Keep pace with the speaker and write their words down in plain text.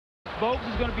Bogues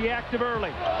is going to be active early.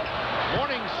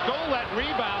 Mourning stole that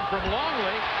rebound from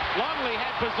Longley. Longley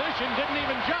had position, didn't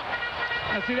even jump.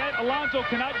 Now see that? Alonzo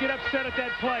cannot get upset at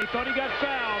that play. Thought he got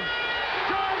fouled.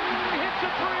 Jordan hits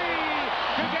a three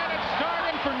to get it started.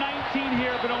 For 19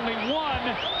 here, but only one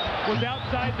was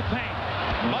outside the paint.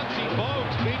 Muggsy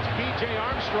Bogues beats B.J.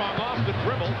 Armstrong off the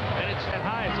dribble, and it's at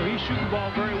high, so he's shooting the ball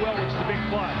very well, which is a big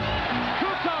plus.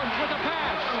 Kukoc with a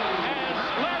pass as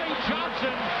Larry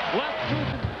Johnson left two.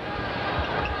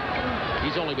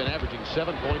 He's only been averaging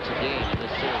 7 points a game in this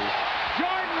series.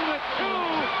 Jordan with 2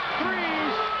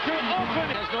 threes to open.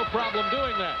 Has no problem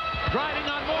doing that. Driving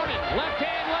on Mourning,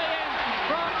 left-hand lay-in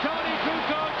from Tony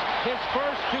Kukoc. His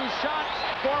first 2 shots,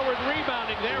 forward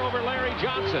rebounding there over Larry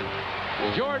Johnson.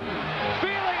 Jordan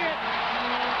feeling it.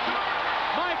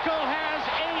 Michael has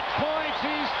 8 points.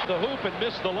 He's the hoop and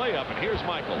missed the layup, and here's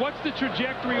Michael. What's the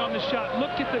trajectory on the shot?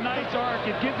 Look at the nice arc.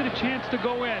 It gives it a chance to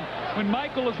go in. When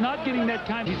Michael is not getting that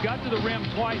kind, he's got to the rim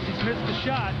twice. He's missed the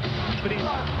shot, but he's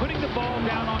putting the ball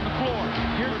down on the floor.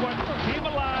 Here's what came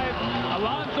alive.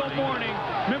 Alonzo Mourning.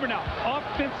 Remember now,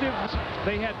 offensive.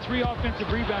 They had 3 offensive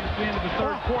rebounds at the end of the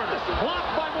third quarter.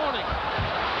 Blocked by Mourning.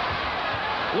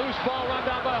 Loose ball run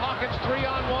down by Hawkins.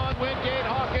 3-on-1. Wingate,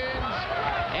 Hawkins.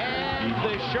 And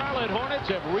the Charlotte Hornets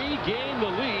have regained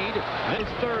the lead. It's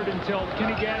third until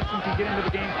Kenny Gaddison can get into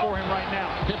the game for him right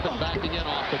now. Pippen backing in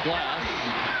off the glass.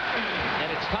 And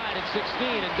it's tied at 16.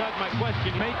 And Doug, my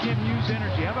question, make him use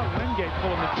energy. How about Wingate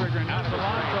pulling the trigger? And now it's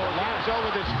Alonzo. Alonzo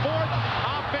with his 4th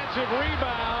offensive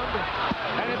rebound.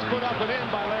 And it's put up and in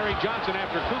by Larry Johnson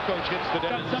after Kukoc hits the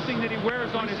deck. Something that he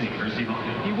wears on his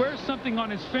something on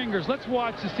his fingers. Let's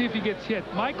watch to see if he gets hit.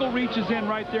 Michael reaches in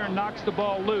right there and knocks the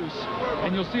ball loose.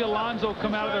 And you'll see Alonzo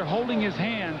come out of there holding his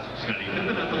hands.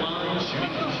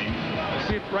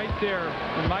 See it right there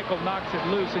when Michael knocks it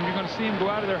loose, and you're going to see him go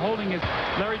out of there holding his.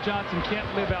 Larry Johnson can't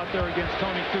live out there against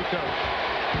Tony Kukoc.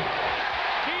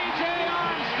 B.J.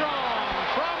 Armstrong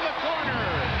from the corner.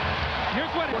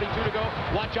 Here's what 42 to go.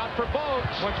 Watch out for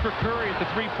Bogues. Watch for Curry at the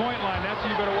 3-point line. That's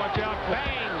what you better watch out for.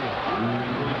 Bang.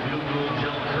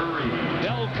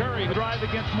 Del Curry drive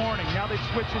against Mourning. Now they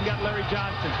switched and got Larry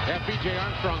Johnson. Have B.J.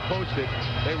 Armstrong posted.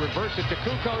 They reverse it to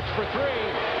Kukoc for 3.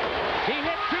 He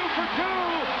hit 2 for 2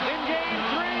 in game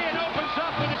 3 and opens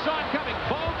up when it's on coming.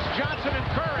 Bogues, Johnson, and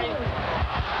Curry.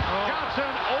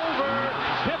 Johnson over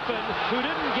Pippen, who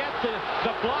didn't get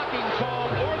the blocking call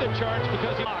or the charge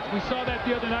because he blocked. We saw that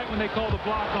the other night when they called the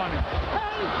block on him.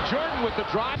 Jordan with the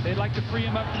drive. They'd like to free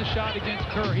him up for the shot against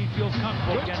Kerr. He feels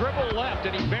comfortable. Good dribble left,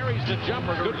 and he buries the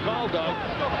jumper. Good call, Doug.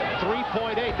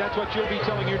 3.8. That's what you'll be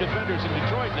telling your defenders in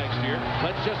Detroit next year.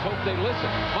 Let's just hope they listen.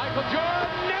 Michael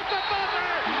Jordan at the buzzer.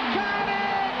 Got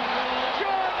it!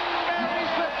 Jordan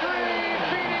buries the 3,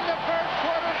 beating the first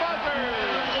quarter buzzer.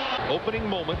 Opening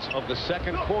moments of the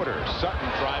second quarter. Sutton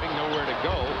driving, nowhere to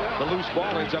go. The loose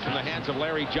ball ends up in the hands of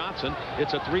Larry Johnson.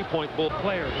 It's a 3-point bull.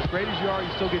 Player, as great as you are,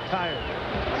 you still get tired.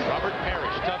 Robert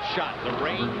Parrish, tough shot. The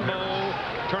rainbow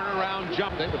turnaround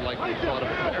jump. They would like to thought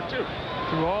of it there, too.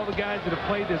 Through all the guys that have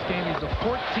played this game, he's the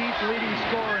 14th leading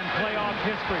scorer in playoff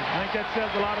history. I think that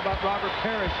says a lot about Robert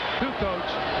Parrish, Kukoc.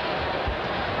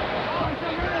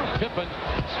 Pippen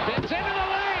spins into the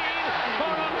lane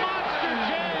for a monster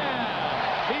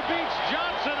jam. He beats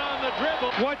Johnson on the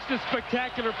dribble. Watch the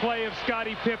spectacular play of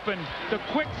Scottie Pippen. The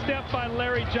quick step by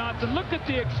Larry Johnson. Look at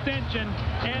the extension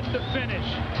and the finish.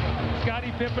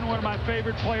 Scottie Pippen, one of my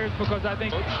favorite players because I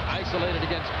think... Isolated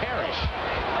against Parrish.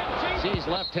 He's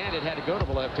left-handed, had to go to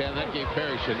the left hand. That gave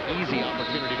Parrish an easy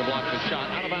opportunity to block the shot.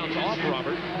 Out of bounds off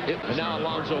Robert. And now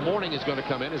Alonzo Mourning is going to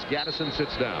come in as Gaddison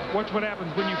sits down. Watch what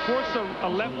happens. When you force a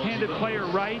left-handed player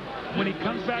right, when he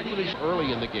comes back with his...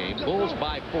 Early in the game, Bulls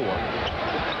by 4.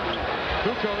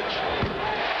 Kukoc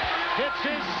hits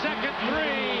his second 3.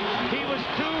 He was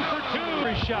 2 for 2.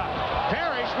 Shot.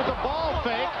 Parrish with the ball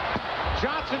fake.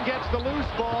 Johnson gets the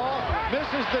loose ball.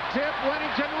 Misses the tip.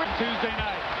 Wennington with Tuesday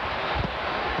night.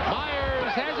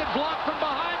 Myers has it blocked from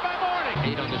behind by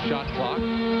Mourning. 8 on the shot clock.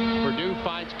 Purdue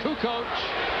finds Kukoc.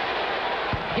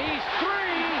 He's 3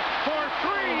 for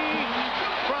 3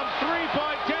 from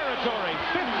 3-point territory.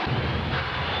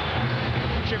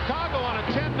 Chicago on a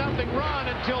 10-0 run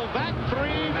until that 3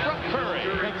 from Curry.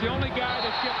 That's the only guy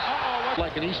that's getting...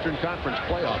 Like an Eastern Conference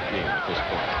playoff game at this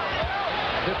point.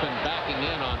 Pippen backing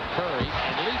in on Curry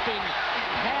and leaping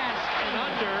past and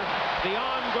under the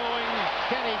ongoing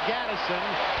Kenny Gaddison,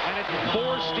 and it's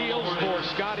 4 steals for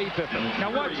Scottie Pippen.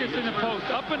 Now watch this in the post,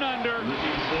 up and under.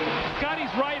 Scottie's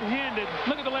right-handed.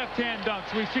 Look at the left-hand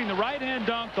dunks. We've seen the right-hand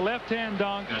dunk, the left-hand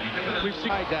dunk. We've seen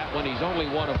that when he's only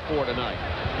 1 of 4 tonight.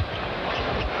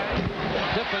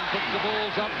 Pippen puts the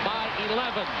Bulls up by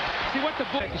 11. See what the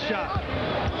Bulls take a shot.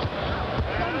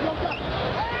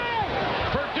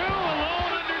 Purdue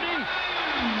alone underneath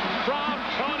from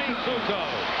Tony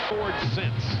Kukoc. Forward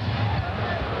since.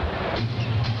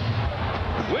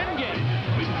 Wingate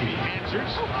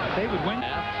answers. They would win.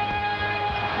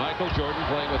 Michael Jordan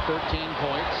playing with 13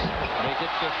 points. Make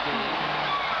it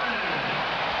 15.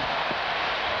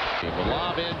 The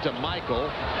lob into Michael,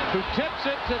 who tips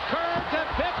it to Kerr to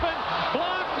Pippen,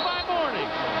 blocked by Mourning.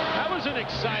 That was an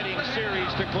exciting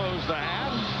series to close the half.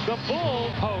 The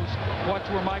Bulls post. Watch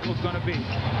where Michael's going to be.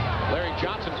 Larry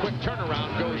Johnson, quick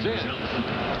turnaround, goes in.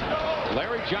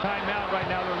 Larry Johnson. Timeout right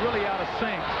now. They're really out of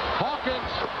sync.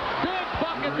 Hawkins, big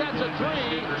bucket. That's a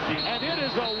three, and it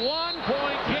is a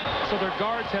 1-point game. So their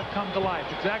guards have come to life.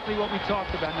 Exactly what we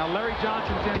talked about. Now Larry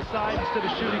Johnson's inside instead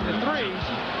of shooting the three,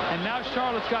 and now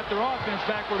Charlotte's got their offense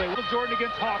back where they will. Jordan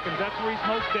against Hawkins. That's where he's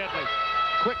most deadly.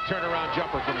 Quick turnaround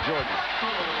jumper from Jordan.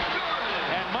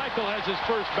 And Michael has his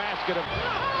first basket of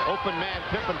open man.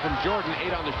 Pippen from Jordan,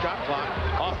 8 on the shot clock.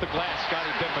 Off the glass,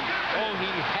 Scottie Pippen. Oh,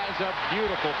 he has a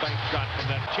beautiful bank shot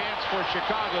from that. Chance for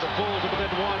Chicago to pull to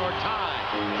within one or tie.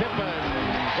 Pippen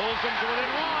pulls them to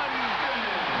within one.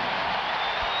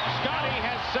 Scottie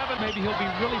has 7. Maybe he'll be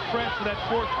really fresh for that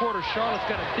fourth quarter. Charlotte's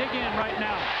got to dig in right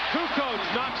now. Kukoc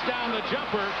knocks down the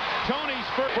jumper. Tony's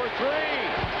for 3.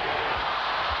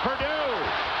 Purdue.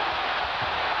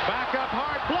 Back up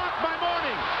hard. Blocked by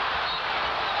Mourning.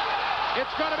 It's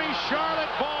going to be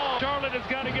Charlotte ball. Charlotte has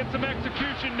got to get some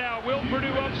execution now. Will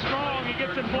Purdue up strong. He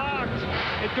gets it blocked.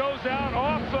 It goes out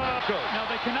off. Now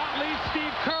they cannot leave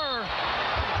Steve Kerr.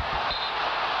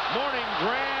 Mourning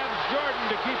grabs Jordan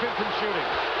to keep him from shooting.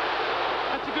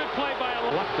 That's a good play by a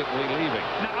reluctantly leaving.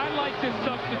 Now I like this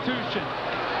substitution.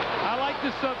 I like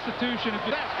this substitution. If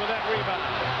that's with that rebound.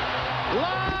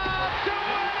 Lob to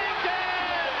Whittington!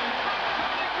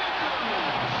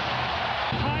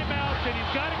 Timeout, and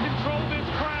he's got to control this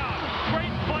crowd.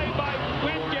 Great play by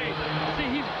Wingate.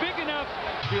 See, he's big enough.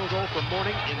 Field goal from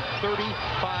Mourning in 35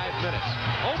 minutes.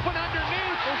 Open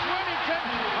underneath is Whittington.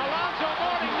 Alonzo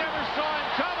Mourning never saw him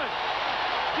coming.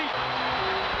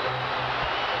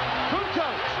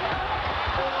 Kukoc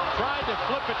tried to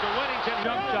flip it to Whittington.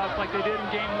 Jump shots like they did in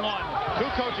game 1.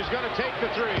 Kukoc is going to take the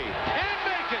 3 and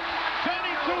make it.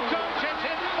 Tony Kukoc has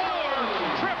hit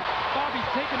 4 trips. Bobby's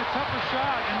taking a tougher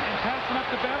shot and passing up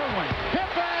the better one.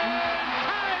 Pippen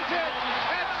ties it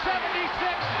at 76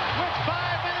 with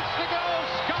 5 minutes to go.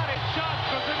 Scottie shots,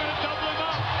 but they're going to double him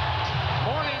up.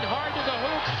 Mourning hard to the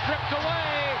hoop, stripped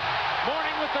away.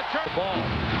 Mourning with the turn. Ball,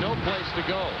 no place to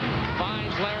go.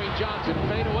 Finds Larry Johnson,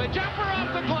 fade away, jumper off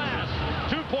the glass.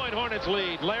 2-point Hornets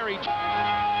lead. Larry. 2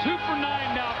 for 9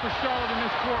 now for Charlotte in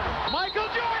this quarter. Michael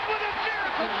Jordan with a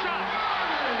miracle shot.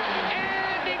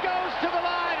 And he goes to the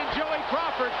line, and Joey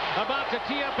Crawford about to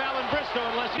tee up Alan Bristow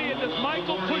unless he... Does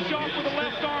Michael push off with the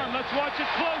left arm? Let's watch it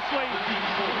closely.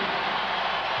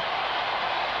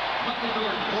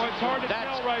 Boy, it's hard to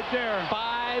tell right there.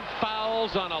 5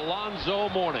 fouls on Alonzo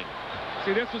Mourning.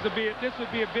 See, this would be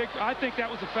a big. I think that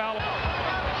was a foul.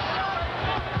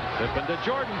 Pippen to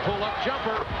Jordan, pull-up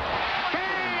jumper.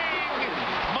 Bang!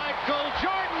 Michael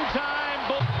Jordan time.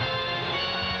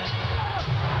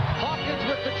 Hawkins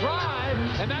with the drive,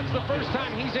 and that's the first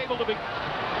time he's been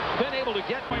able to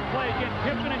get play again.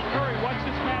 Pippen and Curry. Watch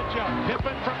this matchup.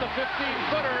 Pippen from the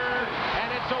 15-footer, and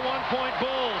it's a 1-point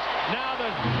Bulls. Now the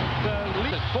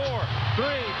lead is 4-3,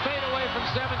 fade away from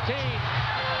 17.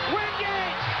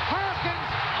 Wingate,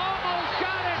 Harkins almost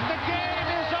got it. The game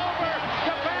is over.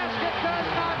 The basket does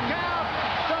not count.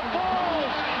 The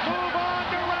Bulls move on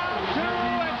to round 2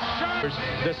 and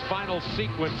Charlotte. This final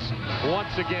sequence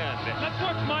once again. Let's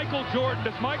watch Michael Jordan.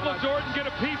 Does Michael Jordan get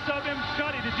a piece of him?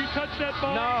 Scottie, did you touch that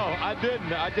ball? No, I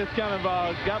didn't. I just kind of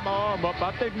got my arm up.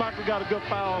 I think Michael got a good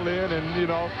foul in, and, you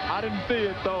know, I didn't see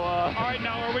it, so... All right,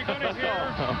 now, are we going to hear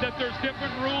that there's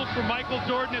different rules for Michael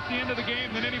Jordan at the end of the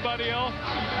game than anybody else?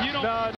 You don't... No.